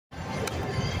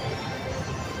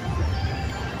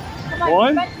Come on,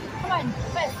 One? Come on,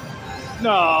 Fez.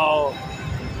 No.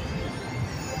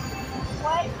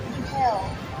 What the hell?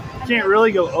 You can't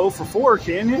really go 0 for 4,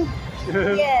 can you?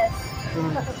 Yes.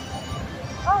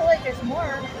 Oh, wait, there's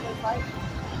more. Come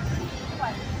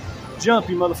on. Jump,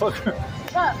 you motherfucker.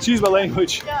 Jump. Excuse my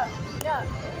language. Jump. Jump.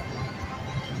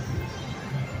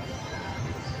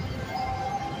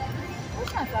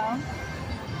 Where's my phone?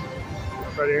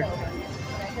 Right here.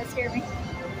 Okay, that scared me.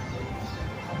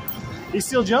 He's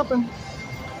still jumping.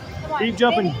 Come on. Keep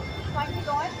jumping. 50. Come on, keep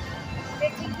going.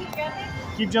 50, keep jumping.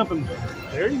 Keep jumping.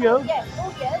 There you go. Yes.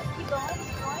 Oh, yes. Keep going.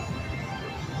 Keep going.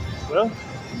 Well,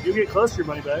 you'll get close to your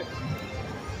money back.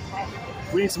 Okay.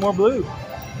 We need some more blue.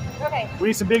 Okay. We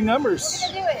need some big numbers.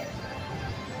 We're going to do it.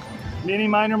 Mini,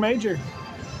 minor, major.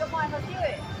 Come on, let's do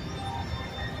it.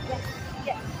 Yes.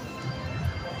 Yes.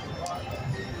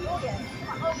 Oh, yes.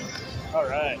 Come on, oh. All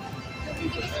right.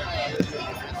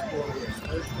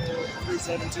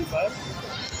 3725.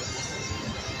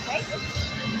 Okay.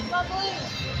 Come on, blue.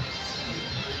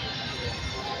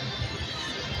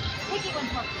 Piggy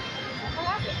one's more. What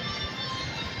happened?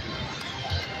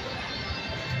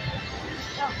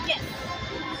 Oh, yes.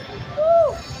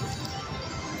 Woo!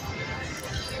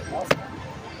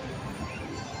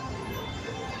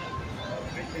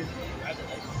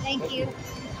 Thank you.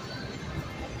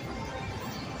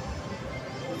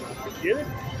 Get it?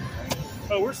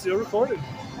 Oh, we're still recording.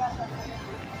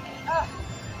 Oh,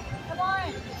 come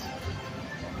on.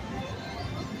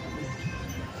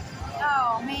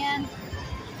 Oh, man.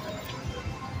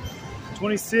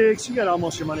 26. You got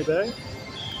almost your money back.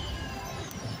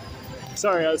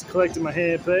 Sorry, I was collecting my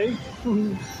hand pay.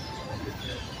 You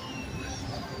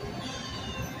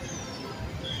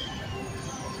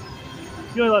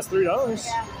only lost $3.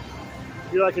 Yeah.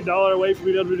 You're like $1 away from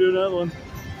being able to do another one.